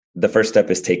the first step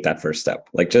is take that first step.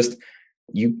 Like just,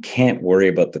 you can't worry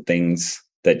about the things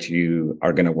that you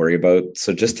are going to worry about.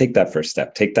 So just take that first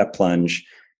step, take that plunge.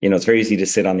 It's very easy to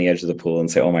sit on the edge of the pool and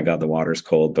say, oh my God, the water's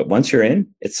cold. But once you're in,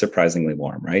 it's surprisingly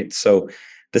warm, right? So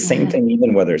the same thing,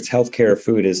 even whether it's healthcare or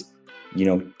food, is,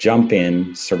 jump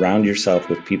in, surround yourself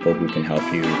with people who can help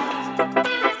you.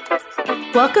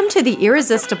 Welcome to The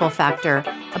Irresistible Factor,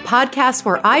 a podcast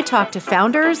where I talk to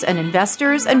founders and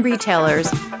investors and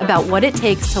retailers about what it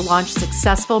takes to launch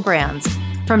successful brands,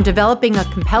 from developing a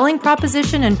compelling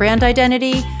proposition and brand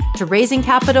identity, to raising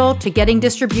capital, to getting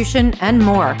distribution, and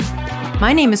more.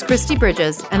 My name is Christy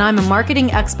Bridges, and I'm a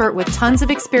marketing expert with tons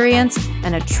of experience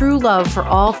and a true love for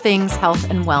all things health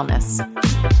and wellness.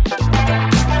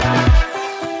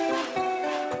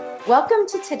 Welcome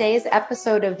to today's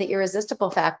episode of The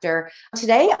Irresistible Factor.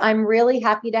 Today, I'm really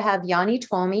happy to have Jani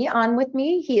Tuomi on with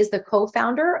me. He is the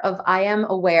co-founder of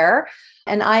Imaware,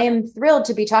 and I am thrilled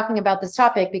to be talking about this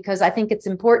topic because I think it's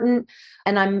important,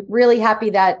 and I'm really happy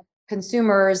that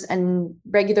consumers and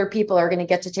regular people are going to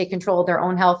get to take control of their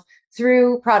own health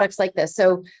through products like this.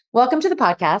 So welcome to the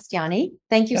podcast, Jani.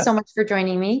 Thank you so much for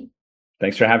joining me.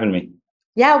 Thanks for having me.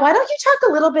 Yeah, why don't you talk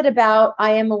a little bit about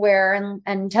Imaware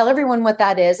and tell everyone what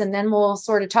that is, and then we'll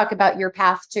sort of talk about your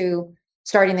path to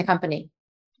starting the company.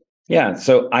 Yeah,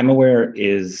 so Imaware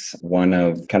is one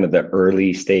of kind of the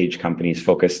early stage companies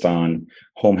focused on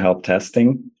home health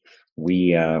testing.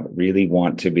 We really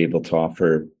want to be able to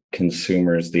offer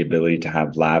consumers the ability to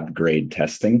have lab grade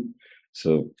testing.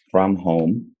 So from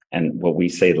home, and what we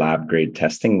say lab grade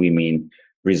testing, we mean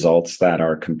results that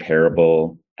are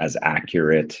comparable, as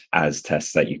accurate as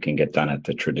tests that you can get done at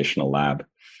the traditional lab.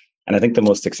 And I think the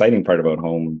most exciting part about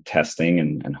home testing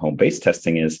and home-based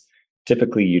testing is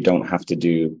typically you don't have to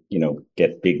do,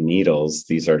 get big needles.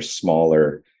 These are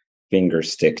smaller finger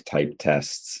stick type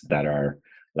tests that are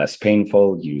less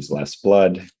painful, use less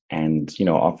blood, and,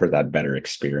 offer that better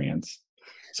experience.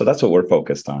 So that's what we're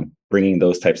focused on, bringing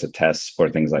those types of tests for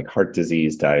things like heart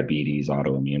disease, diabetes,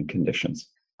 autoimmune conditions.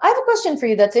 I have a question for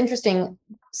you that's interesting.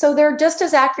 So they're just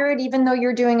as accurate, even though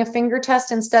you're doing a finger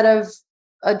test instead of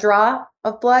a draw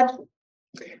of blood?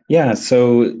 Yeah,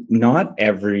 so not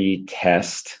every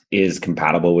test is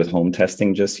compatible with home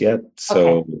testing just yet.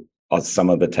 So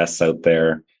some of the tests out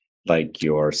there, like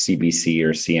your CBC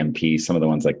or CMP, some of the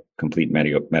ones like complete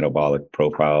metabolic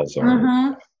profiles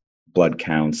or blood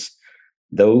counts,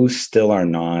 those still are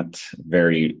not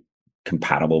very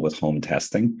compatible with home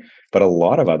testing. But a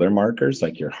lot of other markers,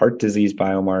 like your heart disease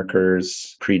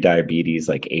biomarkers, pre-diabetes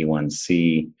like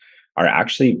A1C, are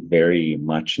actually very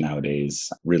much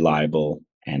nowadays reliable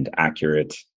and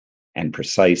accurate and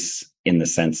precise in the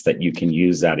sense that you can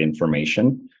use that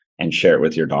information and share it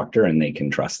with your doctor and they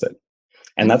can trust it.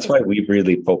 And that's why we've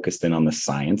really focused in on the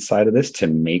science side of this to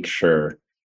make sure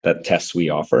that tests we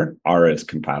offer are as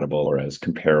compatible or as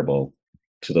comparable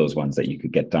to those ones that you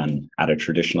could get done at a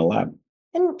traditional lab.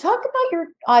 And talk about your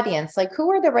audience. Like,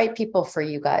 who are the right people for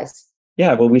you guys?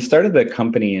 Yeah, well, we started the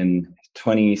company in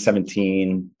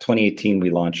 2017. 2018, we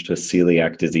launched with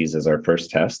celiac disease as our first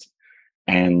test.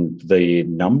 And the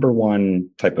number one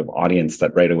type of audience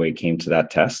that right away came to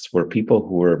that test were people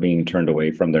who were being turned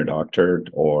away from their doctor,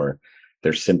 or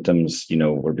their symptoms,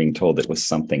 were being told it was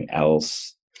something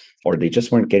else, or they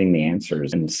just weren't getting the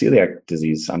answers. And celiac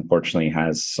disease, unfortunately,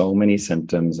 has so many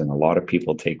symptoms, and a lot of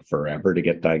people take forever to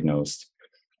get diagnosed.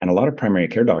 And a lot of primary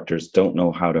care doctors don't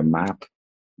know how to map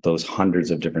those hundreds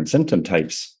of different symptom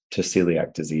types to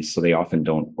celiac disease. So they often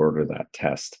don't order that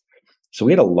test. So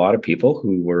we had a lot of people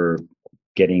who were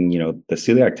getting, the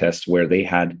celiac test where they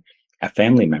had a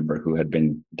family member who had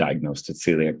been diagnosed with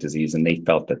celiac disease and they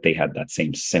felt that they had that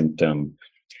same symptom.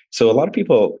 So a lot of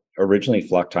people originally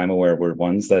flocked to Imaware were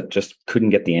ones that just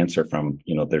couldn't get the answer from,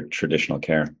 their traditional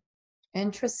care.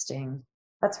 Interesting.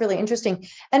 That's really interesting.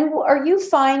 And are you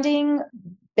finding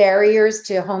barriers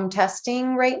to home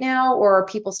testing right now, or are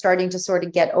people starting to sort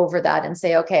of get over that and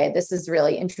say, okay, this is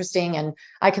really interesting and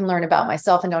I can learn about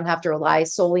myself and don't have to rely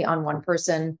solely on one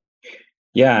person?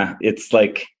 Yeah, it's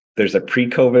like there's a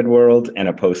pre-COVID world and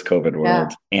a post-COVID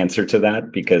world answer to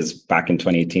that, because back in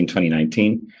 2018,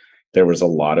 2019, there was a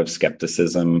lot of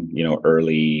skepticism.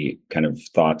 Early kind of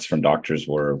thoughts from doctors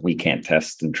were, we can't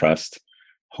test and trust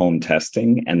home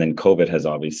testing. And then COVID has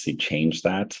obviously changed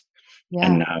that. Yeah.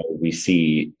 And now we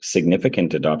see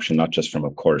significant adoption, not just from,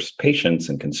 of course, patients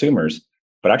and consumers,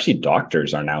 but actually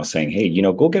doctors are now saying, hey,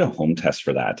 go get a home test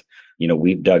for that.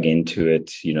 We've dug into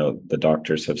it. The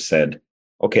doctors have said,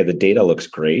 okay, the data looks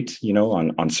great,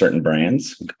 on certain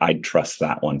brands. I'd trust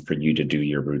that one for you to do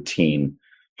your routine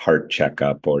heart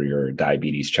checkup or your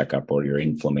diabetes checkup or your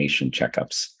inflammation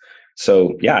checkups.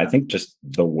 So yeah, I think just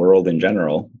the world in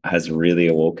general has really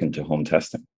awoken to home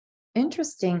testing.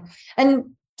 Interesting.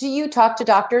 And do you talk to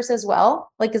doctors as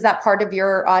well? Like, is that part of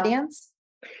your audience?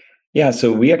 Yeah,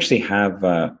 so we actually have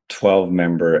a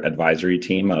 12-member advisory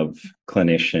team of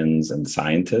clinicians and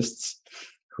scientists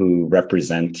who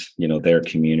represent, their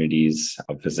communities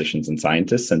of physicians and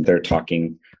scientists, and they're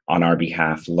talking on our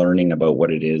behalf, learning about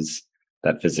what it is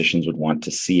that physicians would want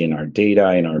to see in our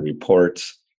data, in our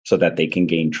reports, so that they can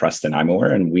gain trust in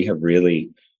Imaware. And we have really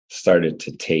started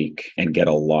to take and get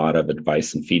a lot of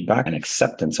advice and feedback and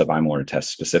acceptance of Imaware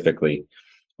tests specifically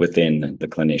within the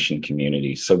clinician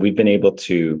community. So we've been able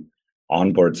to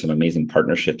onboard some amazing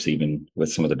partnerships, even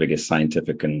with some of the biggest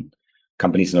scientific and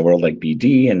companies in the world like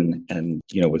BD and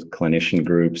with clinician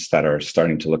groups that are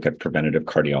starting to look at preventative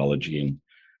cardiology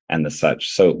and the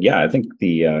such. So yeah, I think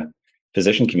the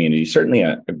physician community, certainly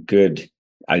a good,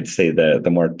 I'd say the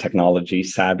more technology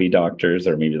savvy doctors,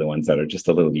 or maybe the ones that are just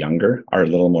a little younger, are a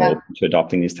little more open to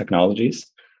adopting these technologies.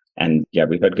 And yeah,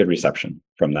 we've had good reception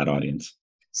from that audience.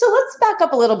 So let's back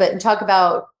up a little bit and talk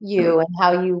about you and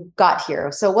how you got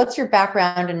here. So what's your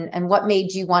background and what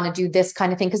made you want to do this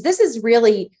kind of thing? Because this is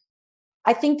really,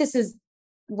 I think this is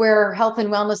where health and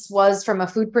wellness was from a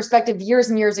food perspective years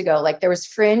and years ago. Like there were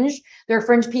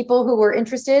fringe people who were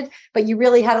interested, but you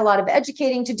really had a lot of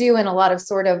educating to do and a lot of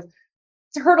sort of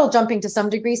hurdle jumping to some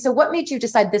degree. So what made you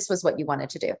decide this was what you wanted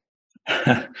to do?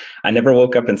 I never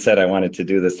woke up and said I wanted to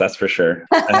do this, that's for sure.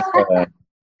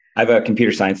 I have a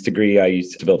computer science degree. I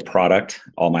used to build product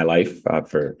all my life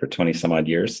for 20 some odd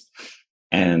years.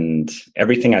 And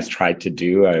everything I've tried to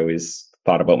do, I always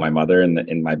thought about my mother. And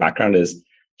in my background is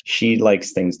she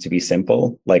likes things to be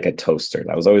simple, like a toaster.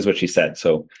 That was always what she said.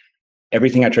 So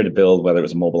everything I tried to build, whether it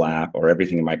was a mobile app or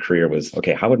everything in my career was,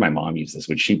 okay, how would my mom use this?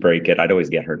 Would she break it? I'd always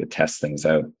get her to test things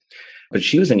out. But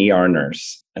she was an ER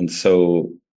nurse. And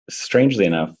so strangely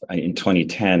enough, in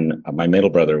 2010, my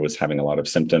middle brother was having a lot of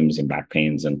symptoms and back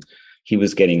pains, and he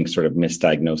was getting sort of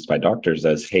misdiagnosed by doctors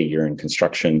as, hey, you're in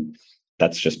construction.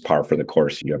 That's just par for the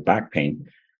course. You have back pain.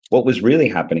 What was really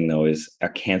happening, though, is a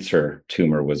cancer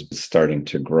tumor was starting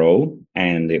to grow,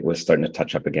 and it was starting to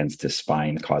touch up against his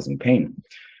spine, causing pain.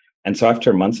 And so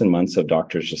after months and months of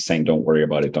doctors just saying, don't worry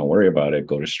about it,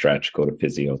 go to stretch, go to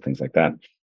physio, things like that,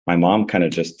 my mom kind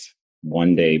of just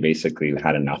one day basically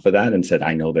had enough of that and said,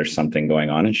 I know there's something going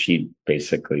on. And she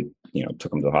basically,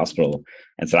 took him to the hospital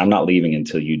and said, I'm not leaving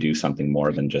until you do something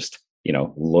more than just,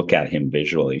 look at him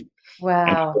visually. Wow.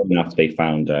 And sure enough, they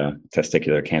found a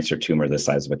testicular cancer tumor the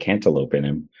size of a cantaloupe in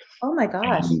him. Oh my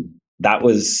gosh. And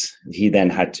he then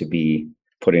had to be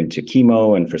put into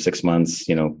chemo, and for 6 months,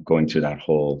 going through that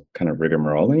whole kind of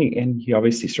rigmarole. And he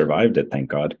obviously survived it, thank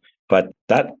God. But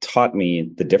that taught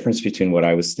me the difference between what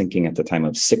I was thinking at the time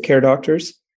of sick care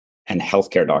doctors and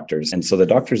healthcare doctors. And so the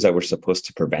doctors that were supposed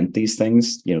to prevent these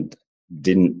things,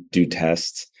 didn't do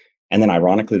tests. And then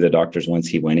ironically, the doctors, once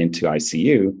he went into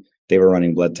ICU, they were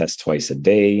running blood tests twice a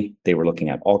day. They were looking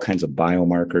at all kinds of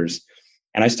biomarkers.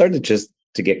 And I started just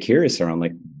to get curious around,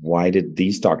 like, why did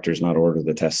these doctors not order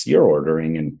the tests you're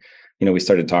ordering? And, we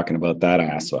started talking about that. I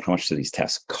asked about how much do these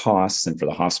tests cost? And for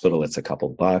the hospital, it's a couple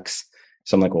bucks.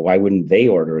 So I'm like, well, why wouldn't they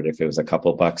order it if it was a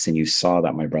couple bucks? And you saw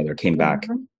that my brother came back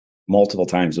multiple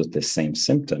times with the same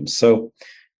symptoms. So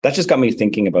that just got me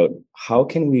thinking about how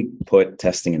can we put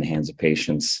testing in the hands of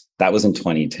patients? That was in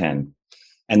 2010.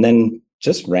 And then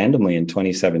just randomly in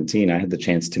 2017, I had the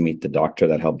chance to meet the doctor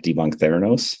that helped debunk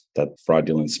Theranos, that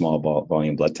fraudulent small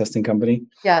volume blood testing company.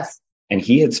 Yes. And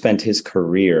he had spent his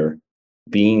career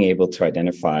being able to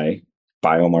identify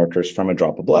biomarkers from a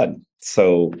drop of blood.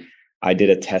 So I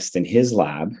did a test in his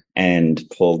lab and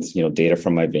pulled, data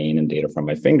from my vein and data from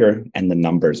my finger, and the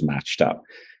numbers matched up.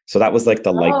 So that was like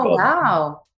the light bulb.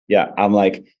 Wow. Yeah. I'm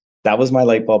like, that was my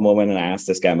light bulb moment. And I asked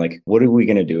this guy, I'm like, what are we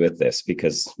going to do with this?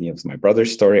 Because, it's my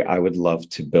brother's story. I would love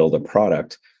to build a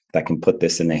product that can put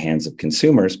this in the hands of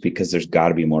consumers, because there's got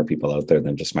to be more people out there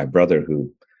than just my brother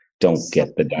who don't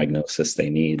get the diagnosis they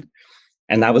need.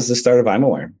 And that was the start of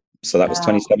Imaware. So that was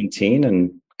 2017,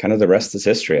 and kind of the rest is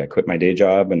history. I quit my day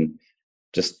job and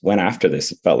just went after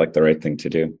this. It felt like the right thing to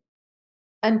do.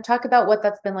 And talk about what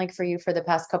that's been like for you for the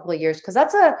past couple of years, because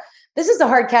this is a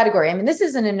hard category. I mean, this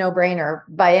isn't a no-brainer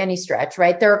by any stretch,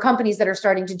 right? There are companies that are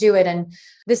starting to do it, and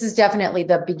this is definitely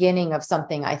the beginning of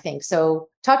something, I think. So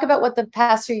talk about what the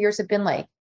past few years have been like.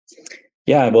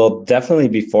 Yeah, well, definitely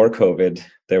before COVID,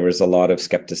 there was a lot of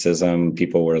skepticism.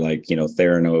 People were like,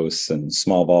 Theranos and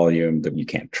small volume, that you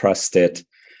can't trust it.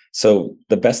 So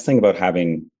the best thing about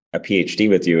having a PhD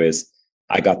with you is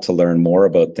I got to learn more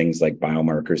about things like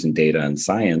biomarkers and data and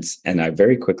science. And I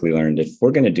very quickly learned, if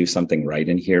we're going to do something right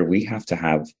in here, we have to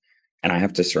have And I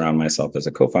have to surround myself as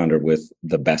a co-founder with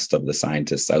the best of the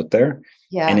scientists out there. And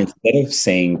Yeah. instead of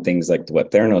saying things like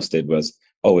what Theranos did was,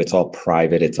 oh, it's all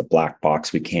private, it's a black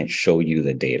box, we can't show you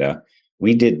the data.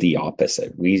 We did the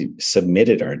opposite. We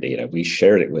submitted our data. We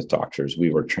shared it with doctors. We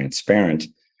were transparent.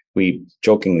 We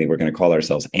jokingly were going to call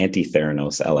ourselves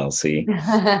Anti-Theranos LLC.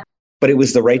 But it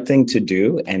was the right thing to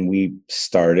do. And we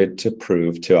started to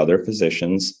prove to other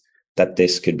physicians that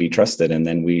this could be trusted. And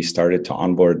then we started to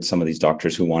onboard some of these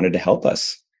doctors who wanted to help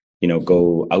us,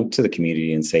 go out to the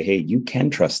community and say, hey, you can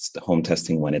trust home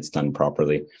testing when it's done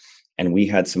properly. And we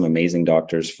had some amazing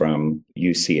doctors from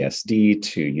UCSD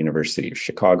to University of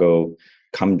Chicago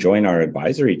come join our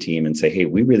advisory team and say, hey,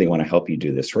 we really want to help you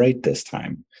do this right this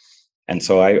time. And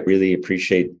so I really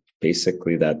appreciate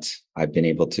basically that I've been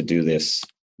able to do this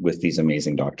with these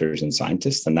amazing doctors and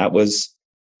scientists. And that was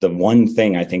the one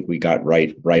thing I think we got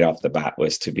right off the bat,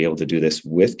 was to be able to do this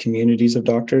with communities of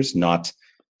doctors, not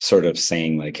sort of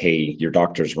saying like, hey, your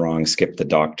doctor's wrong, skip the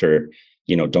doctor,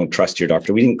 don't trust your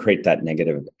doctor. We didn't create that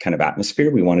negative kind of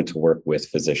atmosphere. We wanted to work with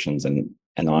physicians. And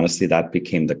honestly, that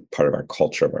became the part of our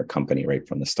culture of our company right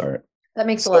from the start. That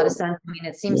makes a lot of sense. I mean,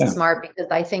 it seems smart because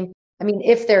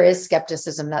if there is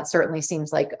skepticism, that certainly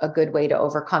seems like a good way to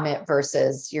overcome it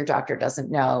versus your doctor doesn't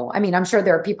know. I mean, I'm sure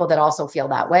there are people that also feel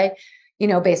that way,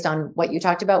 based on what you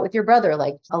talked about with your brother,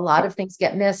 like a lot of things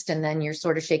get missed and then you're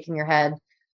sort of shaking your head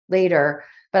later.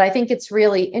 But I think it's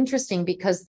really interesting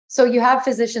because so you have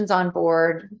physicians on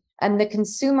board and the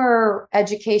consumer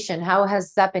education, how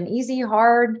has that been? Easy,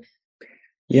 hard?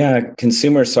 Yeah,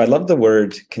 consumer. So I love the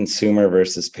word consumer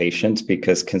versus patient,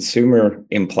 because consumer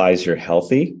implies you're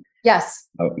healthy. Yes.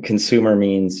 Consumer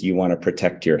means you want to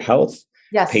protect your health.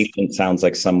 Yes. Patient sounds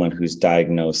like someone who's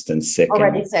diagnosed and sick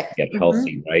already sick. Get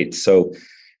healthy, right? So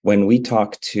when we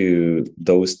talk to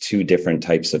those two different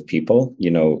types of people,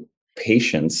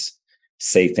 patients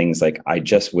say things like, I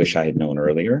just wish I had known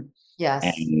earlier. Yes.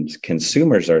 And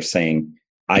consumers are saying,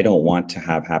 I don't want to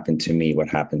have happen to me what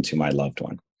happened to my loved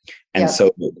one. And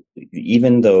so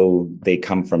even though they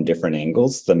come from different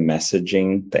angles, the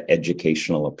messaging, the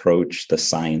educational approach, the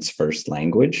science first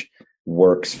language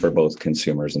works for both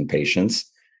consumers and patients,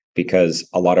 because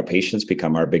a lot of patients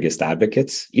become our biggest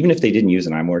advocates. Even if they didn't use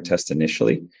an Imaware test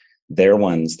initially, they're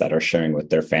ones that are sharing with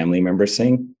their family members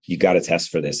saying, you got to test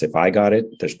for this. If I got it,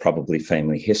 there's probably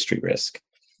family history risk.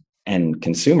 And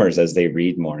consumers, as they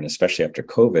read more, and especially after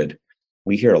COVID,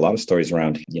 we hear a lot of stories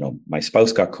around, my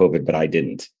spouse got COVID, but I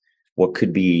didn't. What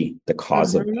could be the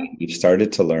cause of that? We've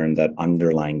started to learn that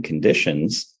underlying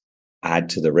conditions add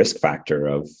to the risk factor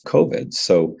of COVID.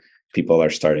 So people are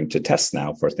starting to test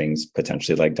now for things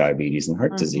potentially like diabetes and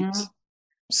heart disease.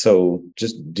 So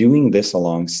just doing this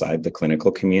alongside the clinical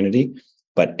community,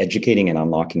 but educating and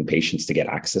unlocking patients to get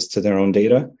access to their own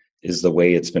data is the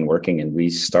way it's been working. And we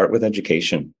start with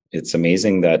education. It's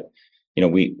amazing that,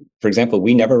 for example,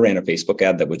 we never ran a Facebook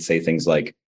ad that would say things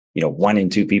like, 1 in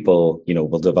 2 people,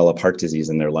 will develop heart disease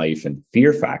in their life and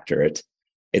fear factor it.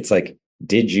 It's like,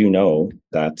 did you know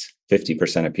that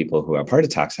 50% of people who have heart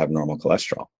attacks have normal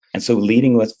cholesterol? And so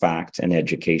leading with fact and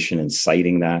education and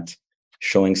citing that,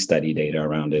 showing study data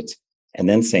around it, and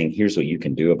then saying, here's what you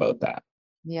can do about that.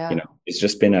 Yeah. It's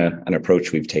just been an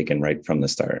approach we've taken right from the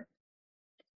start.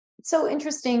 It's so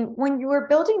interesting. When you were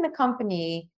building the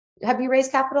company, have you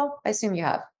raised capital? I assume you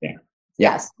have. Yeah.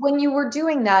 Yes. When you were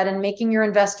doing that and making your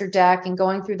investor deck and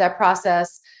going through that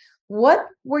process, what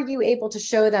were you able to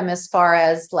show them as far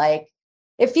as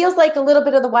it feels like a little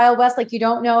bit of the Wild West, like you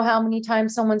don't know how many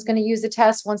times someone's going to use a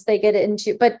test once they get it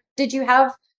into, but did you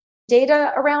have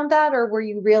data around that, or were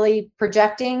you really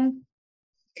projecting?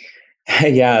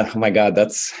 Yeah. Oh my God.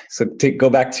 So to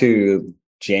go back to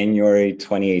January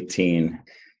 2018,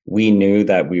 we knew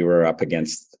that we were up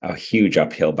against a huge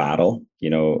uphill battle.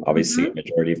 Obviously a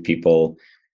majority of people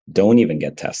don't even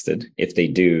get tested. If they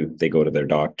do, they go to their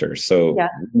doctor. So we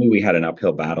knew we had an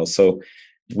uphill battle. So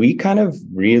we kind of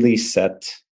really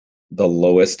set the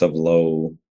lowest of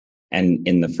low. And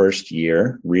in the first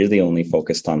year, really only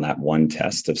focused on that one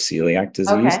test of celiac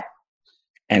disease. Okay.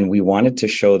 And we wanted to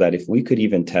show that if we could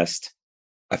even test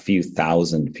a few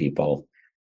thousand people,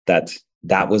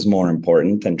 that was more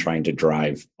important than trying to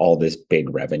drive all this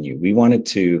big revenue. We wanted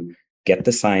to get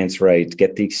the science right,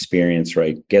 get the experience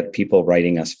right, get people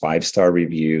writing us 5-star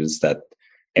reviews that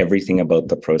everything about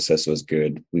the process was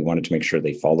good. We wanted to make sure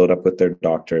they followed up with their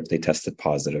doctor if they tested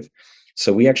positive.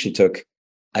 So we actually took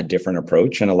a different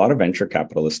approach, and a lot of venture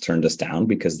capitalists turned us down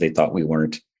because they thought we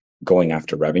weren't going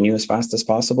after revenue as fast as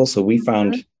possible. So we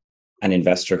found an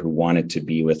investor who wanted to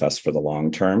be with us for the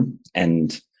long term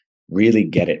and really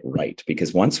get it right.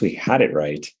 Because once we had it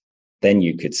right, then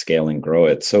you could scale and grow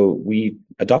it. So we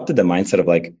adopted the mindset of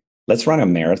like, let's run a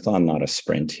marathon, not a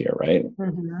sprint here, right?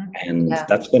 And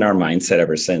that's been our mindset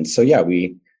ever since. So yeah,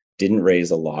 we didn't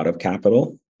raise a lot of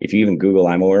capital. If you even Google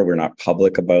Imaware, we're not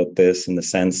public about this in the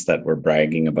sense that we're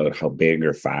bragging about how big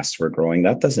or fast we're growing.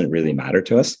 That doesn't really matter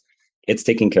to us. It's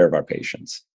taking care of our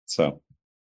patients. So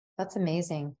that's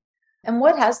amazing. And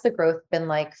what has the growth been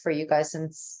like for you guys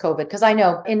since COVID? Because I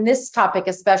know in this topic,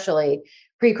 especially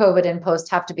pre-COVID and post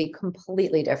have to be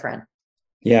completely different.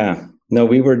 Yeah, no,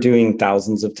 we were doing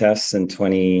thousands of tests in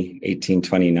 2018,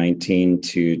 2019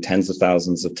 to tens of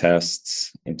thousands of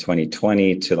tests in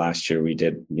 2020 to last year. We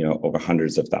did, over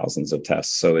hundreds of thousands of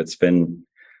tests. So it's been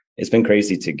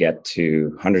crazy to get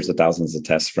to hundreds of thousands of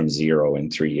tests from zero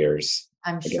in 3 years.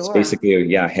 I'm sure. It's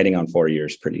basically, heading on 4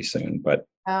 years pretty soon. But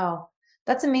oh,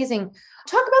 that's amazing.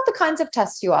 Talk about the kinds of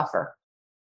tests you offer.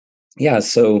 Yeah,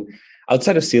 so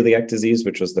outside of celiac disease,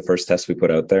 which was the first test we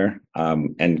put out there,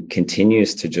 and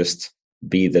continues to just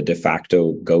be the de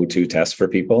facto go-to test for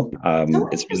people.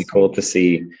 It's really cool to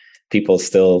see people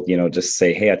still, just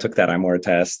say, hey, I took that Imaware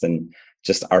test, and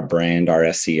just our brand, our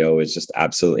SEO is just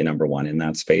absolutely number one in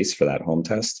that space for that home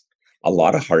test. A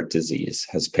lot of heart disease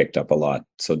has picked up a lot.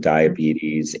 So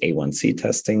diabetes, A1C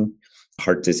testing,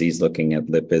 heart disease, looking at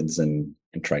lipids and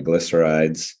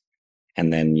triglycerides,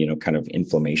 and then, kind of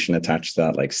inflammation attached to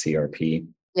that, like CRP.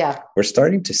 Yeah. We're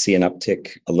starting to see an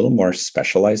uptick, a little more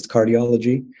specialized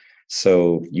cardiology.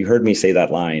 So you heard me say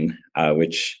that line,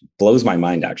 which blows my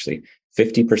mind, actually.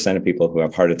 50% of people who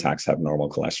have heart attacks have normal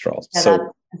cholesterol. Yeah,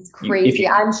 so that's crazy.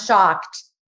 I'm shocked.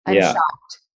 I'm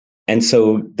shocked. And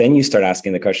so then you start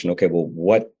asking the question, okay, well,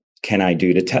 what can I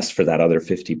do to test for that other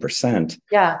 50%?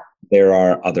 Yeah. There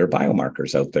are other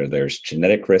biomarkers out there. There's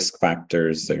genetic risk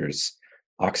factors. There's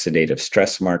oxidative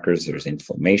stress markers. There's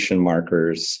inflammation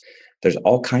markers. There's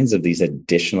all kinds of these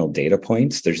additional data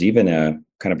points. There's even a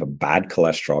kind of a bad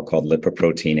cholesterol called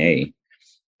lipoprotein A,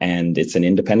 and it's an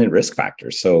independent risk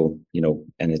factor. So,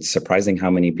 and it's surprising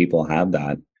how many people have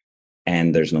that,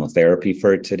 and there's no therapy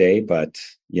for it today. But,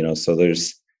 so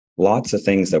there's lots of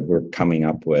things that we're coming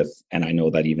up with. And I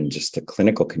know that even just the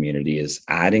clinical community is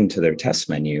adding to their test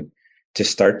menu to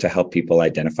start to help people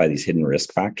identify these hidden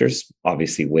risk factors,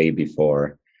 obviously way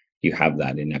before you have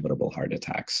that inevitable heart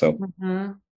attack. So,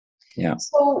 yeah.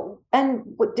 So, and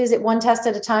is it one test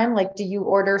at a time? Like, do you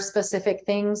order specific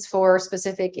things for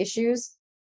specific issues?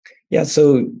 Yeah.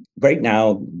 So right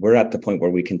now we're at the point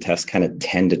where we can test kind of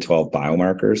 10 to 12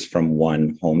 biomarkers from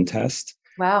one home test.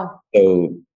 Wow.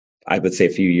 So I would say a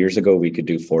few years ago, we could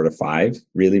do 4 to 5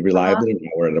 really reliably.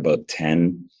 Now we're at about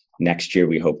 10. Next year,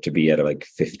 we hope to be at like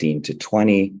 15 to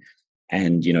 20.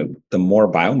 And, the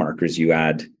more biomarkers you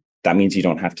add, that means you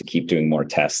don't have to keep doing more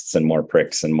tests and more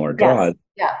pricks and more draws.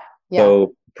 Yeah.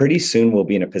 So pretty soon we'll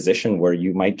be in a position where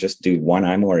you might just do one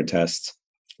Imaware test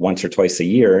once or twice a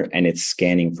year, and it's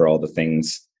scanning for all the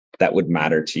things that would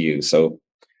matter to you. So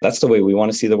that's the way we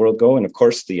want to see the world go. And of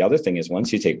course, the other thing is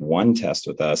once you take one test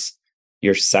with us,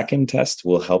 your second test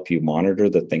will help you monitor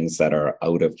the things that are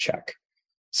out of check.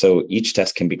 So each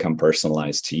test can become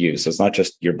personalized to you. So it's not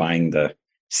just you're buying the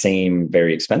same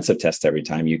very expensive test every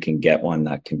time. You can get one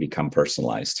that can become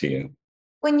personalized to you.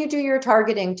 When you do your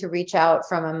targeting to reach out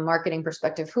from a marketing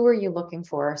perspective, who are you looking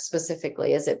for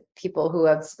specifically? Is it people who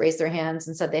have raised their hands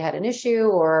and said they had an issue,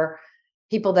 or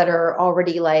people that are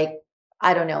already like,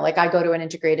 I don't know, like I go to an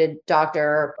integrated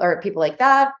doctor, or people like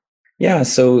that? Yeah.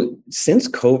 So since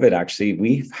COVID, actually,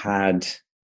 we've had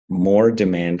more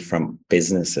demand from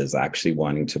businesses actually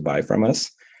wanting to buy from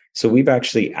us. So we've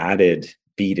actually added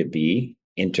B2B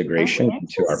integration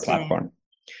into our platform.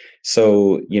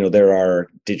 So, there are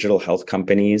digital health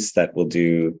companies that will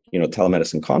do,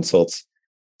 telemedicine consults.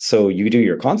 So you do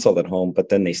your consult at home, but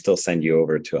then they still send you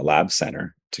over to a lab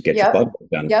center to get your blood work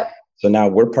done. So now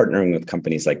we're partnering with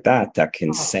companies like that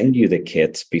can send you the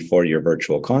kit before your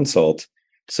virtual consult.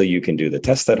 So you can do the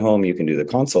test at home, you can do the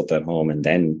consult at home, and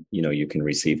then, you can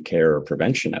receive care or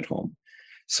prevention at home.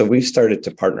 So we've started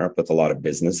to partner up with a lot of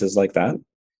businesses like that.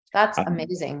 That's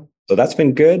amazing. So that's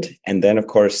been good. And then, of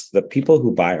course, the people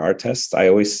who buy our tests, I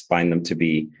always find them to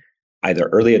be either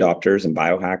early adopters and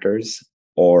biohackers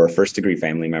or first-degree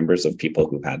family members of people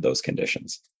who've had those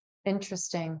conditions.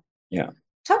 Interesting. Yeah.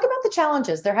 Talk about the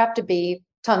challenges. There have to be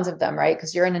tons of them, right?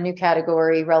 Because you're in a new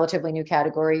category, relatively new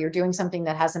category. You're doing something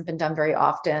that hasn't been done very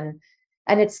often,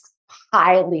 and it's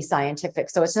highly scientific.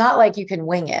 So it's not like you can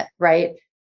wing it, right?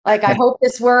 Like, I hope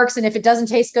this works, and if it doesn't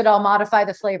taste good, I'll modify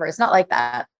the flavor. It's not like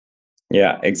that.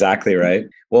 Yeah, exactly right.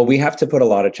 Well, we have to put a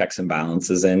lot of checks and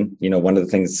balances in. One of the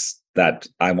things that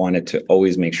I wanted to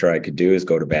always make sure I could do is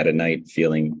go to bed at night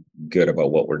feeling good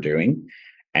about what we're doing.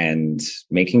 and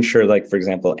making sure, like, for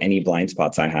example, any blind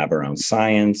spots I have around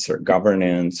science or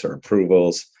governance or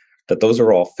approvals, that those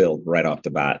are all filled right off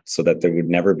the bat so that there would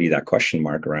never be that question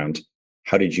mark around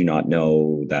how did you not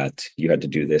know that you had to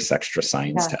do this extra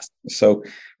science test? So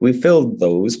we filled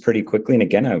those pretty quickly. And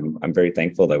again, I'm very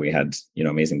thankful that we had,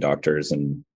 amazing doctors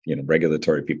and,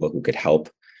 regulatory people who could help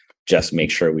just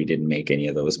make sure we didn't make any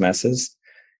of those messes.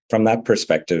 From that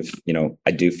perspective,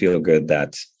 I do feel good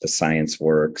that the science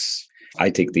works. I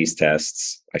take these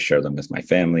tests, I share them with my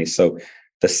family. So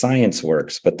the science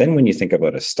works. But then when you think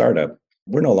about a startup,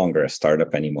 we're no longer a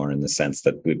startup anymore in the sense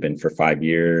that we've been for 5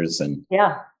 years and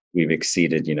we've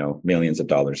exceeded, millions of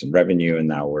dollars in revenue. And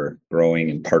now we're growing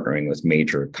and partnering with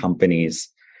major companies.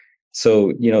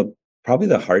 So, probably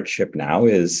the hardship now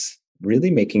is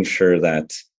really making sure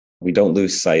that we don't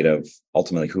lose sight of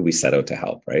ultimately who we set out to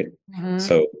help, right? Mm-hmm.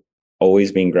 So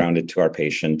always being grounded to our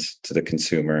patient, to the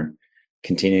consumer,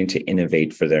 continuing to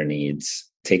innovate for their needs,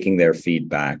 taking their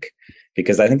feedback,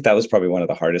 because I think that was probably one of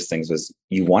the hardest things was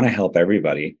you want to help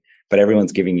everybody, but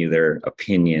everyone's giving you their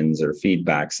opinions or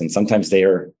feedbacks. And sometimes they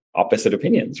are opposite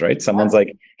opinions, right? Someone's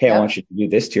like, hey, I want you to do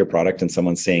this to your product. And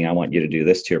someone's saying, I want you to do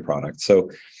this to your product.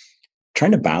 So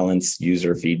trying to balance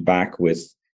user feedback with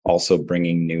also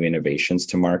bringing new innovations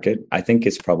to market, I think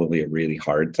is probably a really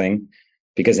hard thing.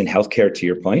 Because in healthcare, to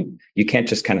your point, you can't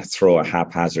just kind of throw a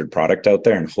haphazard product out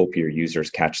there and hope your users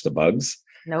catch the bugs.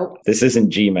 Nope. This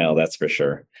isn't Gmail, that's for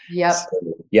sure.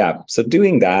 Yep. So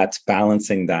doing that,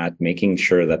 balancing that, making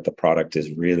sure that the product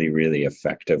is really, really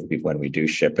effective when we do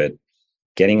ship it,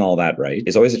 getting all that right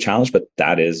is always a challenge. But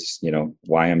that is,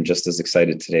 why I'm just as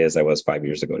excited today as I was 5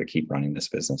 years ago to keep running this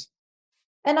business.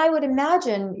 And I would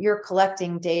imagine you're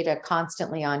collecting data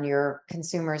constantly on your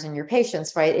consumers and your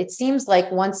patients, right? It seems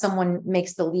like once someone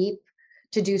makes the leap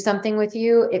to do something with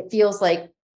you, it feels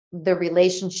like the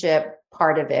relationship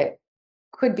part of it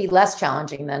could be less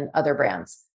challenging than other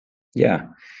brands. Yeah.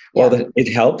 Well,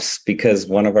 it helps because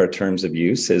one of our terms of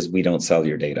use is we don't sell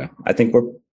your data. I think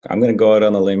I'm going to go out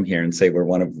on a limb here and say we're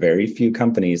one of very few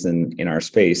companies in our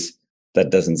space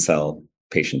that doesn't sell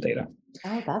patient data.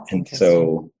 Oh, that's and interesting.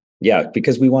 So yeah,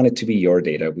 because we want it to be your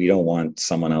data. We don't want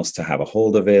someone else to have a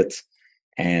hold of it.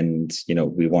 And,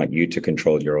 we want you to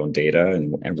control your own data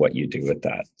and what you do with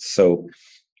that. So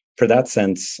for that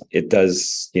sense, it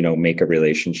does, make a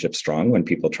relationship strong when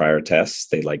people try our tests.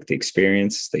 They like the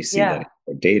experience. They see that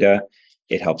their data,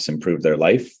 it helps improve their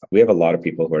life. We have a lot of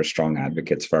people who are strong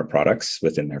advocates for our products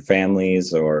within their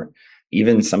families, or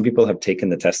even some people have taken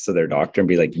the test to their doctor and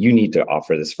be like, you need to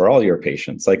offer this for all your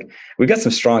patients. Like, we've got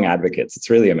some strong advocates. It's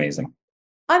really amazing.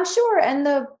 I'm sure. And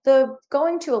the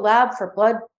going to a lab for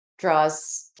blood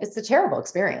draws, it's a terrible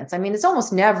experience. I mean, it's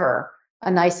almost never a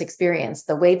nice experience.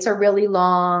 The waits are really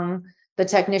long. The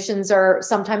technicians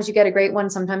sometimes you get a great one,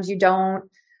 sometimes you don't.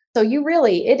 So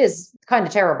it is kind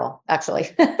of terrible, actually.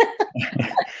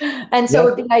 And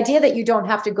so the idea that you don't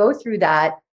have to go through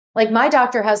that, like my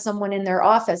doctor has someone in their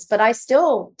office, but I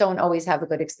still don't always have a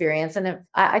good experience. And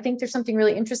I think there's something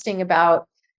really interesting about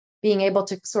being able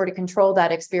to sort of control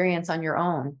that experience on your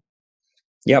own.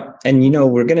 Yep. And,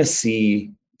 we're going to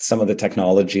see some of the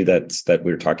technology that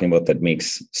we're talking about that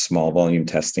makes small volume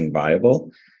testing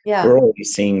viable. Yeah. We're already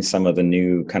seeing some of the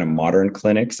new kind of modern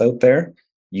clinics out there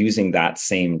using that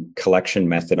same collection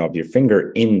method of your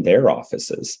finger in their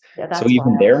offices. Yeah, so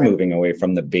even they're moving away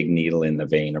from the big needle in the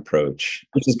vein approach,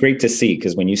 which is great to see,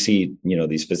 because when you see,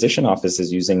 these physician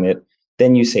offices using it,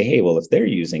 then you say, hey, well, if they're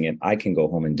using it, I can go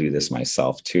home and do this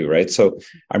myself too, right? So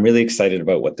I'm really excited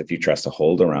about what the future has to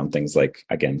hold around things like,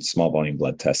 again, small volume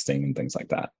blood testing and things like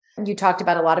that. You talked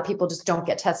about a lot of people just don't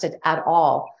get tested at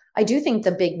all. I do think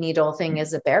the big needle thing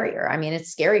is a barrier. I mean,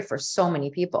 it's scary for so many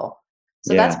people.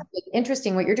 So that's really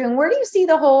interesting what you're doing. Where do you see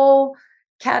the whole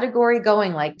category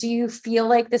going? Like, do you feel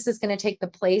like this is going to take the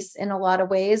place in a lot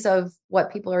of ways of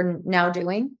what people are now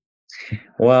doing?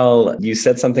 Well, you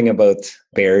said something about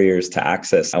barriers to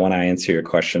access. I want to answer your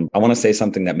question. I want to say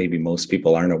something that maybe most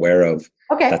people aren't aware of.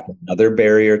 Okay. That's another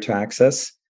barrier to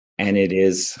access. And it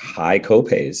is high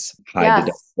copays, high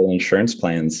deductible insurance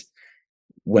plans.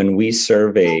 When we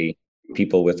survey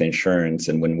people with insurance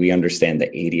and when we understand the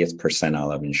 80th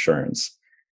percentile of insurance,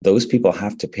 those people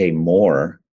have to pay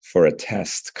more for a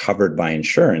test covered by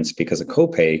insurance because of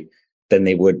copay than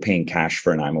they would paying cash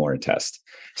for an Imaware test.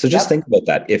 So just think about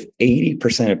that. If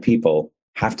 80% of people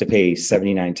have to pay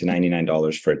 $79 to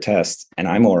 $99 for a test and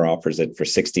Imaware offers it for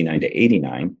 $69 to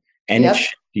 $89 and it's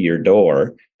shipped to your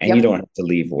door and you don't have to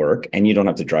leave work and you don't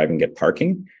have to drive and get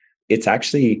parking, it's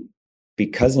actually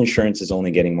because insurance is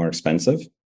only getting more expensive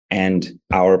and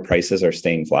our prices are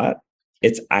staying flat,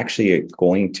 it's actually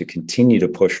going to continue to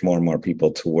push more and more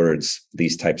people towards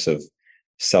these types of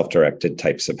self-directed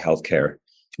types of healthcare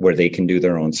where they can do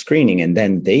their own screening and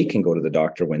then they can go to the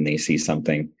doctor when they see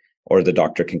something, or the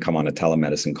doctor can come on a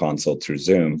telemedicine consult through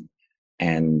Zoom.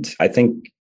 And I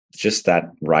think just that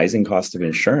rising cost of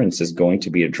insurance is going to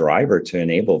be a driver to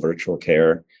enable virtual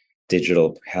care,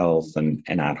 digital health, and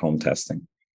at-home testing.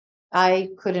 I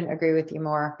couldn't agree with you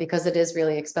more, because it is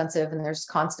really expensive, and there's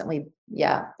constantly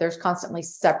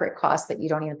separate costs that you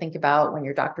don't even think about when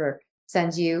your doctor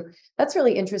sends you. That's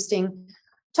really interesting.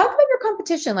 Talk about your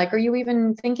competition. Like, are you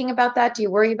even thinking about that? Do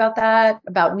you worry about that,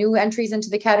 about new entries into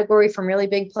the category from really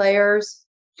big players?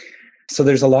 So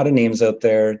there's a lot of names out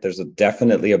there. There's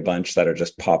definitely a bunch that are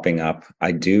just popping up.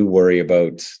 I do worry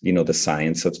about, the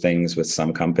science of things with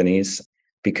some companies,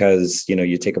 because,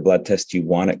 you take a blood test, you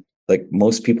want it, like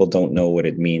most people don't know what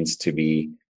it means to be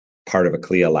part of a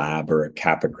CLIA lab or a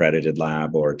CAP accredited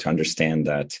lab, or to understand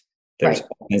that there's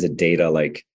all kinds of data,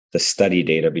 like the study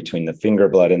data between the finger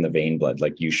blood and the vein blood.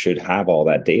 Like, you should have all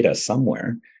that data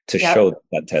somewhere to show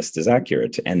that test is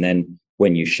accurate. And then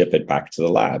when you ship it back to the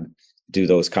lab, do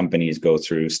those companies go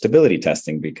through stability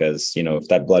testing? Because, if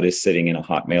that blood is sitting in a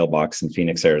hot mailbox in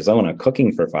Phoenix, Arizona,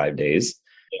 cooking for 5 days,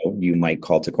 you might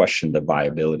call to question the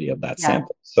viability of that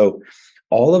sample. So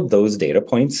all of those data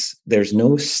points, there's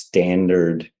no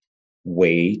standard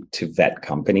way to vet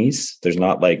companies. There's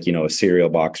not like, a cereal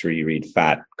box where you read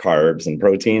fat, carbs, and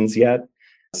proteins yet.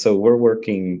 So we're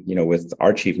working, with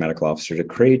our chief medical officer to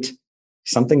create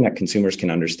something that consumers can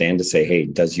understand, to say, hey,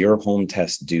 does your home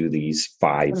test do these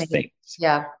 5 things?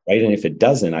 Yeah. Right. And if it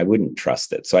doesn't, I wouldn't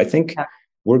trust it. So I think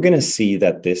we're going to see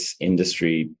that this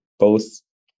industry, both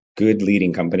good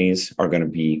leading companies are going to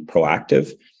be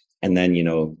proactive. And then,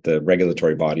 the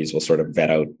regulatory bodies will sort of vet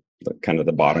out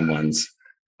the bottom ones,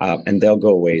 and they'll go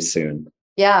away soon.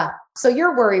 Yeah. So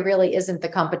your worry really isn't the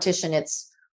competition.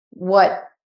 It's what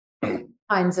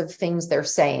kinds of things they're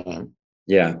saying.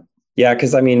 Yeah. Yeah.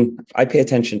 Because I pay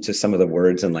attention to some of the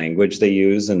words and language they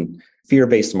use, and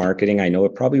fear-based marketing. I know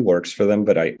it probably works for them,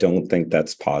 but I don't think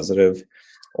that's positive.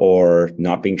 Or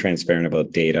not being transparent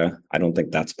about data. I don't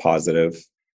think that's positive.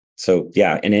 So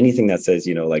yeah. And anything that says,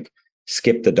 like,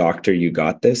 skip the doctor, you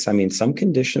got this. Some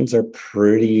conditions are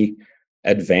pretty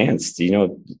advanced.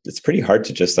 It's pretty hard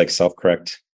to just like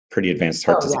self-correct pretty advanced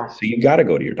heart disease. So you got to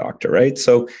go to your doctor, right?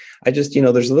 So I just,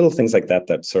 there's little things like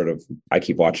that sort of I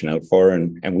keep watching out for,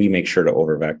 and we make sure to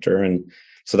over vector. And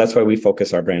so that's why we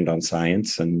focus our brand on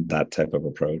science and that type of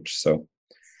approach. So,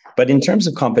 but in terms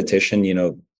of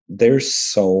competition, there's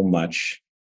so much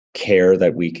care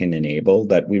that we can enable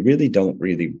that we really don't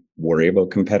really worry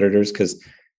about competitors, because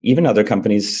even other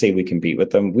companies say we can beat with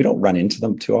them. We don't run into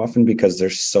them too often, because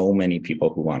there's so many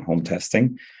people who want home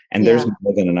testing, and there's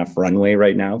more than enough runway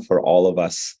right now for all of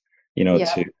us,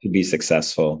 to be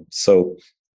successful. So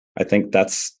I think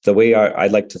that's the way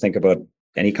I'd like to think about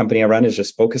any company I run, is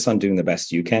just focus on doing the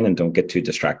best you can and don't get too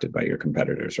distracted by your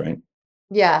competitors, right?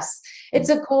 Yes. It's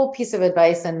a cool piece of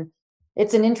advice, and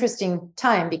it's an interesting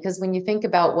time, because when you think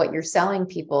about what you're selling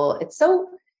people,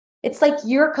 it's like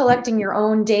you're collecting your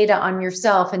own data on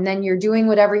yourself, and then you're doing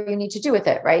whatever you need to do with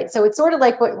it, right? So it's sort of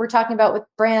like what we're talking about with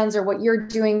brands, or what you're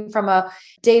doing from a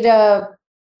data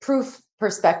proof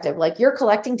perspective. Like, you're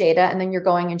collecting data and then you're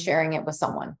going and sharing it with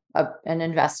someone, an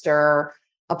investor,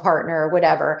 a partner,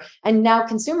 whatever. And now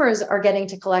consumers are getting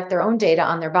to collect their own data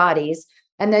on their bodies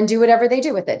and then do whatever they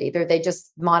do with it. Either they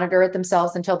just monitor it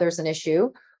themselves until there's an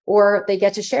issue, or they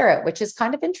get to share it, which is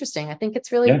kind of interesting. I think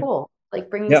it's really cool, like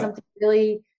bringing something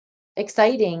really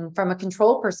exciting from a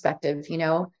control perspective,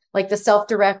 like the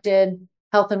self-directed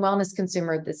health and wellness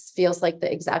consumer. This feels like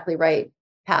the exactly right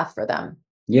path for them.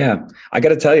 Yeah. I got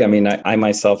to tell you, I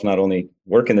myself not only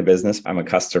work in the business, I'm a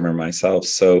customer myself.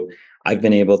 So I've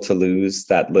been able to lose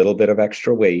that little bit of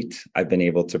extra weight. I've been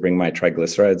able to bring my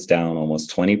triglycerides down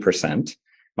almost 20%,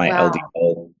 my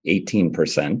LDL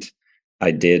 18%. I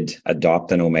did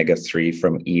adopt an omega-3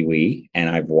 from Iwi, and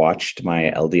I've watched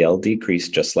my LDL decrease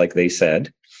just like they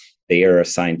said. They are a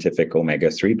scientific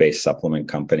omega-3 based supplement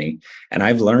company. And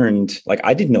I've learned, like,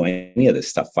 I didn't know any of this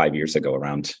stuff 5 years ago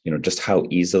around, just how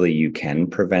easily you can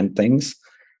prevent things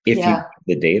if you have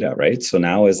the data, right? So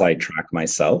now as I track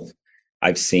myself,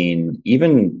 I've seen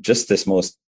even just this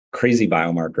most crazy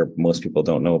biomarker most people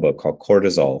don't know about called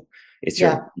cortisol. It's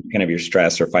your kind of your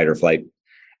stress or fight or flight.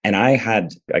 And I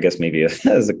had, I guess maybe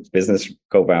as a business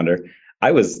co-founder,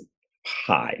 I was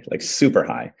high, like super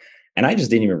high. And I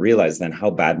just didn't even realize then how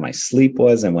bad my sleep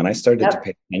was. And when I started to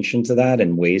pay attention to that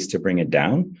and ways to bring it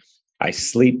down, I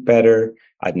sleep better.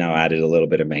 I've now added a little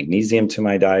bit of magnesium to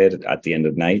my diet. At the end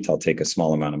of the night, I'll take a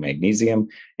small amount of magnesium.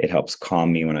 It helps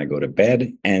calm me when I go to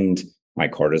bed, and my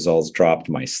cortisol's dropped,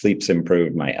 my sleep's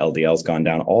improved, my LDL's gone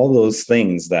down. All those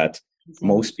things that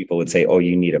most people would say, oh,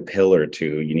 you need a pill or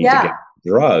two, you need to get a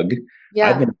drug.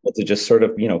 I've been able to just sort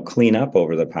of, clean up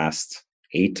over the past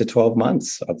 8 to 12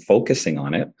 months of focusing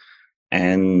on it.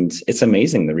 And it's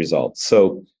amazing, the results.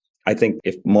 So I think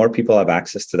if more people have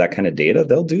access to that kind of data,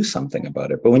 they'll do something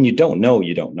about it. But when you don't know,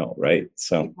 you don't know, right?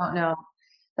 So you don't know.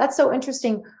 That's so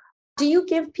interesting. Do you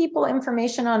give people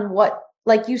information on what,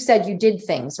 like you said, you did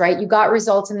things, right? You got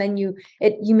results and then you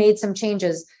made some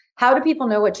changes. How do people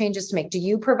know what changes to make? Do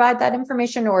you provide that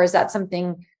information, or is that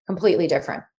something completely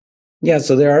different? Yeah,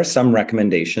 so there are some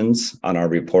recommendations on our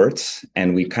reports,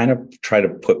 and we kind of try to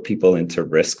put people into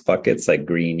risk buckets like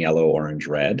green, yellow, orange,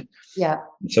 red. Yeah.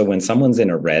 So when someone's in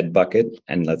a red bucket,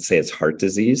 and let's say it's heart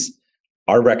disease,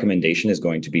 our recommendation is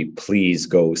going to be, please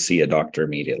go see a doctor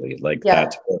immediately. Like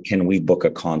that, or can we book a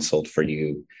consult for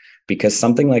you? Because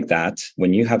something like that,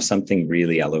 when you have something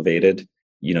really elevated,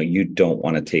 you don't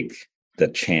want to take the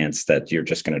chance that you're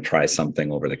just going to try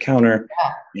something over the counter.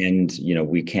 And,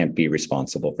 we can't be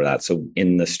responsible for that. So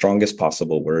in the strongest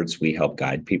possible words, we help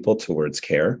guide people towards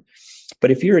care.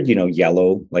 But if you're,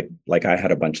 yellow, like I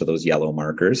had a bunch of those yellow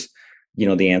markers,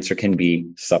 the answer can be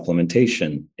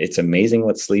supplementation. It's amazing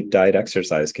what sleep, diet,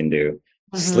 exercise can do.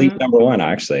 Mm-hmm. Sleep, number one,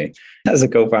 actually. As a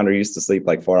co-founder, used to sleep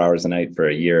like 4 hours a night for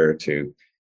a year or two.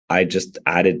 I just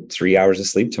added 3 hours of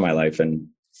sleep to my life and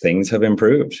things have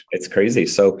improved. It's crazy.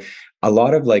 So a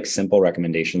lot of like simple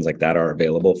recommendations like that are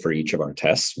available for each of our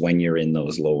tests when you're in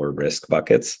those lower risk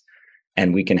buckets.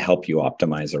 And we can help you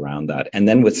optimize around that. And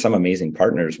then with some amazing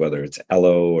partners, whether it's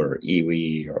Elo or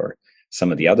Iwi or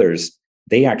some of the others,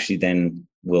 they actually then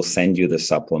will send you the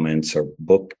supplements or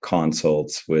book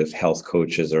consults with health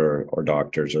coaches or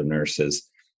doctors or nurses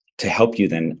to help you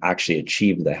then actually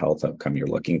achieve the health outcome you're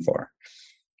looking for.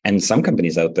 And some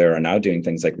companies out there are now doing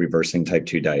things like reversing type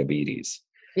 2 diabetes.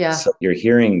 Yeah. So you're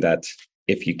hearing that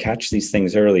if you catch these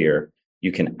things earlier,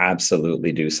 you can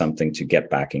absolutely do something to get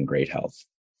back in great health.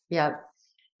 Yeah.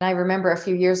 And I remember a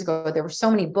few years ago, there were so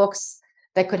many books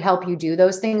that could help you do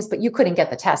those things, but you couldn't get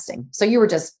the testing. So you were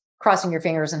just crossing your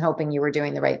fingers and hoping you were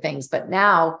doing the right things. But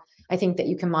now I think that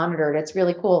you can monitor it. It's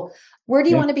really cool. Where do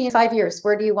you want to be in 5 years?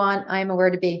 Where do you want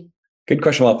Imaware to be? Good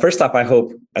question. Well, first off, I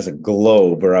hope as a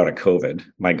globe we're out of COVID.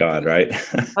 My God, right?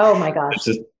 Oh my gosh. It's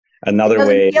just another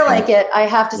way. It doesn't feel like it, I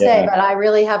have to say, but I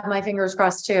really have my fingers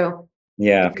crossed too.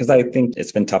 Yeah, because I think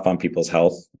it's been tough on people's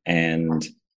health and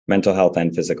mental health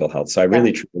and physical health. So I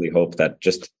really truly hope that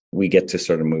just we get to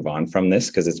sort of move on from this,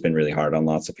 because it's been really hard on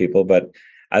lots of people. But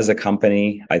as a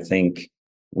company, I think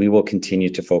we will continue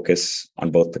to focus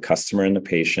on both the customer and the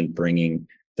patient, bringing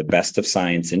the best of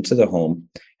science into the home.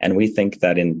 And we think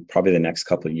that in probably the next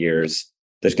couple of years,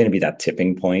 there's going to be that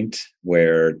tipping point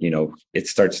where, it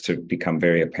starts to become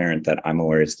very apparent that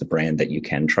Imaware is the brand that you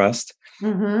can trust.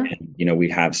 Mm-hmm. And, we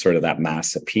have sort of that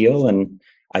mass appeal. And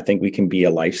I think we can be a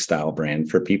lifestyle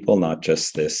brand for people, not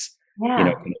just this,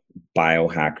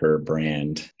 biohacker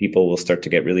brand. People will start to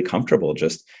get really comfortable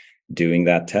just doing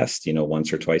that test,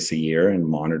 once or twice a year and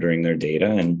monitoring their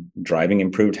data and driving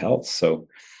improved health. So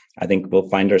I think we'll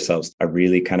find ourselves a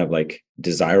really kind of like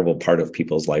desirable part of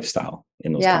people's lifestyle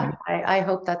in those. Yeah, I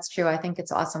hope that's true. I think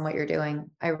it's awesome what you're doing.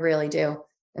 I really do.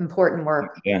 Important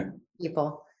work. Yeah.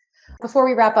 People. Before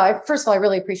we wrap up, first of all, I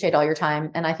really appreciate all your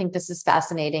time. And I think this is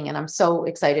fascinating and I'm so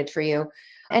excited for you.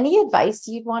 Any advice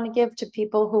you'd want to give to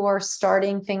people who are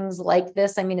starting things like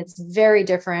this? I mean, it's very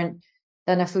different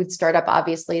than a food startup.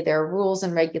 Obviously, there are rules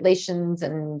and regulations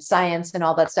and science and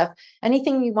all that stuff.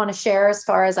 Anything you want to share as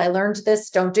far as I learned this,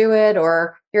 don't do it,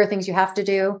 or here are things you have to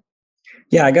do?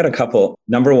 Yeah, I got a couple.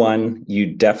 Number one,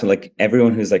 you definitely, like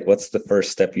everyone who's like, what's the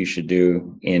first step you should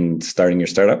do in starting your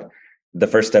startup? The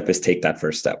first step is take that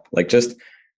first step. Like just,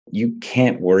 you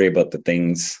can't worry about the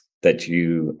things that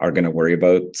you are going to worry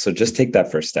about. So just take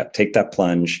that first step, take that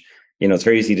plunge. It's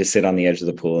very easy to sit on the edge of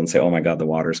the pool and say, oh my God, the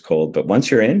water's cold. But once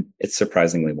you're in, it's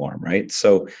surprisingly warm, right?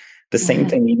 So the same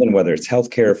thing, even whether it's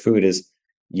healthcare or food, is,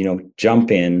 jump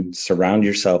in, surround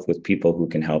yourself with people who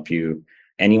can help you.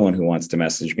 Anyone who wants to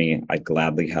message me, I'd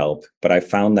gladly help. But I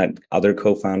found that other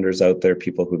co-founders out there,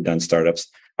 people who've done startups,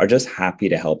 are just happy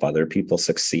to help other people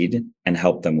succeed and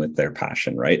help them with their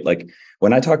passion, right? Like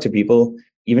when I talk to people,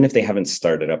 even if they haven't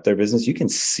started up their business, you can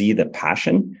see the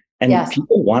passion. And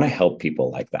people want to help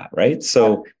people like that, right?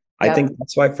 So I think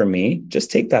that's why for me, just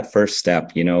take that first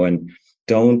step, and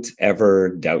don't ever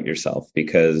doubt yourself,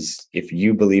 because if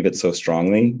you believe it so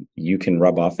strongly, you can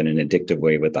rub off in an addictive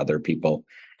way with other people.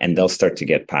 and they'll start to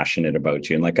get passionate about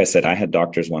you. And like I said, I had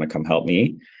doctors want to come help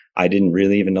me. I didn't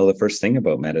really even know the first thing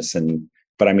about medicine,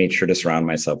 but I made sure to surround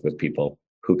myself with people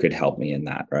who could help me in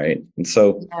that, right? And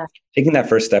so taking that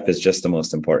first step is just the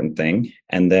most important thing.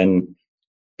 And then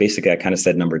basically I kind of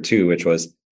said number two, which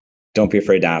was don't be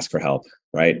afraid to ask for help,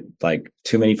 right? Like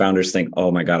too many founders think,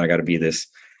 oh my God, I got to be this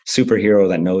superhero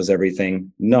that knows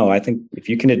everything. No, I think if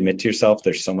you can admit to yourself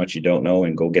there's so much you don't know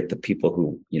and go get the people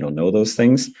who, know those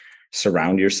things,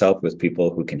 surround yourself with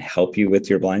people who can help you with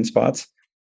your blind spots,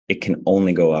 it can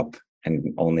only go up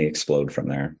and only explode from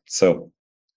there. So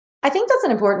I think that's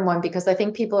an important one because I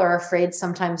think people are afraid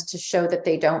sometimes to show that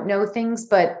they don't know things,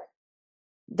 but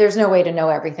there's no way to know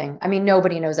everything. I mean,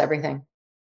 nobody knows everything.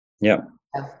 Yeah.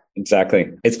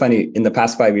 Exactly. It's funny. In the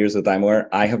past 5 years with Imaware,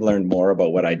 I have learned more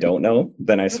about what I don't know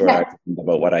than I swear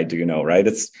about what I do know. Right.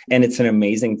 It's an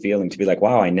amazing feeling to be like,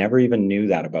 wow, I never even knew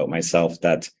that about myself,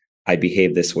 that I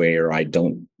behave this way, or I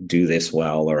don't do this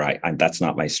well, or I that's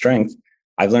not my strength.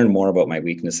 I've learned more about my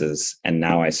weaknesses. And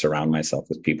now I surround myself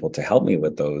with people to help me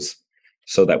with those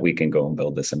so that we can go and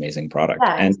build this amazing product.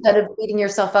 Yeah, and instead of beating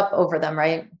yourself up over them.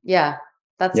 Right. Yeah.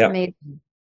 That's amazing.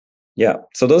 Yeah.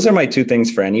 So those are my two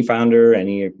things for any founder,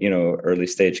 any, early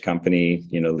stage company,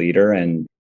 leader, and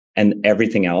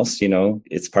everything else,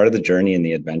 it's part of the journey and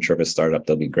the adventure of a startup.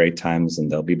 There'll be great times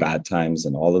and there'll be bad times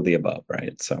and all of the above.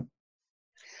 Right. So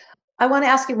I want to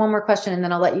ask you one more question and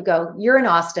then I'll let you go. You're in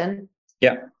Austin.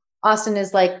 Yeah. Austin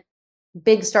is like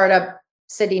big startup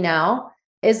city now.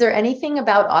 Is there anything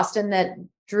about Austin that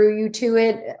drew you to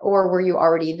it, or were you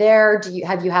already there?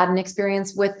 Have you had an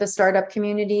experience with the startup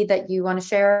community that you want to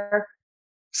share?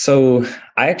 So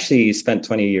I actually spent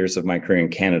 20 years of my career in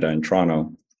Canada, in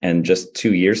Toronto, and just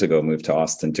 2 years ago moved to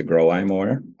Austin to grow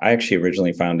Imaware. I actually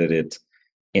originally founded it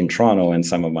in Toronto, and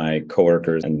some of my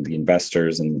coworkers and the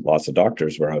investors and lots of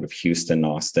doctors were out of Houston,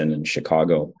 Austin, and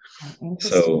Chicago.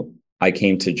 So I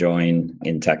came to join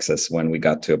in Texas when we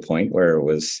got to a point where it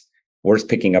was worth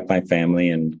picking up my family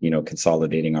and,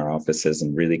 consolidating our offices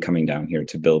and really coming down here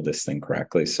to build this thing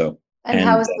correctly. So, and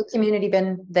how has the community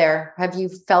been there? Have you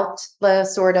felt the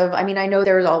sort of, I know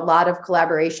there's a lot of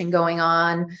collaboration going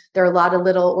on. There are a lot of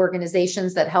little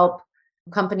organizations that help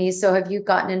companies. So have you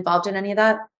gotten involved in any of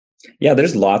that? Yeah,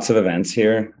 there's lots of events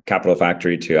here, Capital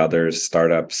Factory to others,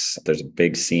 startups. There's a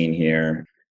big scene here,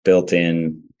 built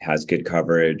in, has good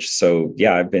coverage. So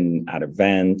yeah, I've been at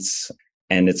events.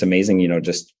 And it's amazing,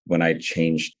 just when I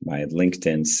changed my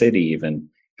LinkedIn city, even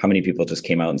how many people just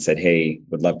came out and said, hey,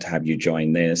 would love to have you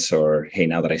join this, or hey,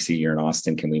 now that I see you're in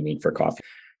Austin, can we meet for coffee?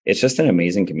 It's just an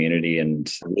amazing community.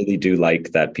 And I really do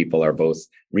like that people are both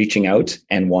reaching out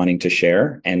and wanting to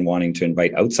share and wanting to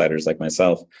invite outsiders like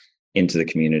myself into the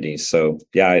community. So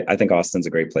yeah, I think Austin's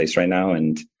a great place right now.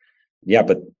 And yeah,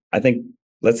 but I think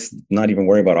let's not even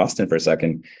worry about Austin for a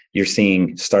second. You're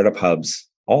seeing startup hubs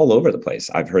all over the place.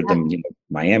 I've heard them,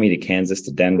 Miami to Kansas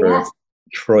to Denver,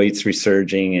 Detroit's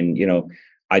resurging. And,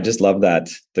 I just love that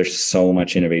there's so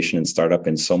much innovation in startup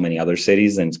in so many other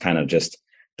cities, and it's kind of just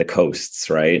the coasts,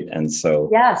 right? And so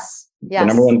the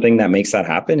number one thing that makes that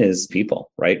happen is people,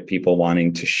 right? People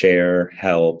wanting to share,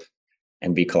 help,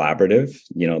 and be collaborative.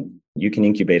 You can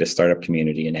incubate a startup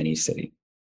community in any city.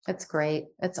 That's great.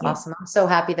 It's awesome. I'm so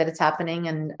happy that it's happening.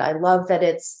 And I love that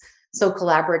it's so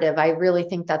collaborative. I really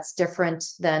think that's different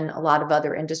than a lot of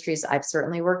other industries I've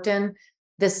certainly worked in.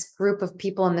 This group of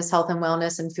people in this health and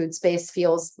wellness and food space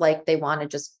feels like they want to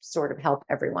just sort of help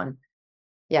everyone.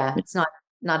 Yeah, it's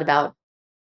not about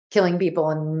killing people,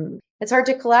 and it's hard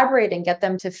to collaborate and get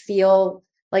them to feel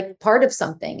like part of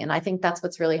something. And I think that's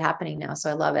what's really happening now. So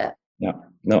I love it. Yeah,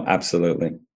 no,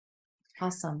 absolutely.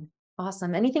 Awesome.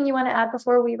 Anything you want to add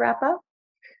before we wrap up?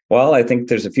 Well, I think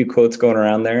there's a few quotes going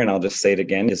around there, and I'll just say it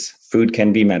again, is food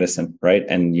can be medicine, right?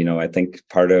 And, I think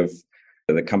part of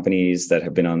the companies that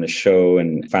have been on the show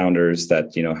and founders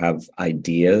that, have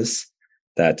ideas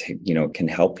that, can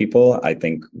help people, I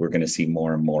think we're going to see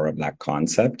more and more of that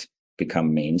concept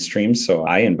become mainstream. So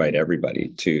I invite everybody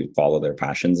to follow their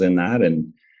passions in that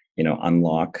and,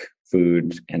 unlock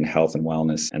food and health and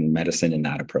wellness and medicine in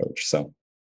that approach. So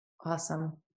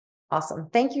awesome.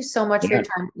 Thank you so much for your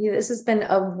time. This has been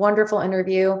a wonderful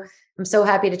interview. I'm so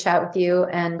happy to chat with you.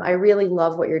 And I really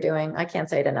love what you're doing. I can't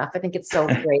say it enough. I think it's so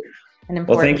great and important.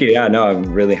 Well, thank you. Yeah, no,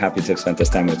 I'm really happy to have spent this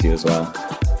time with you as well.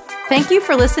 Thank you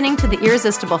for listening to The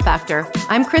Irresistible Factor.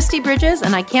 I'm Christy Bridges,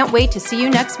 and I can't wait to see you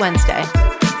next Wednesday.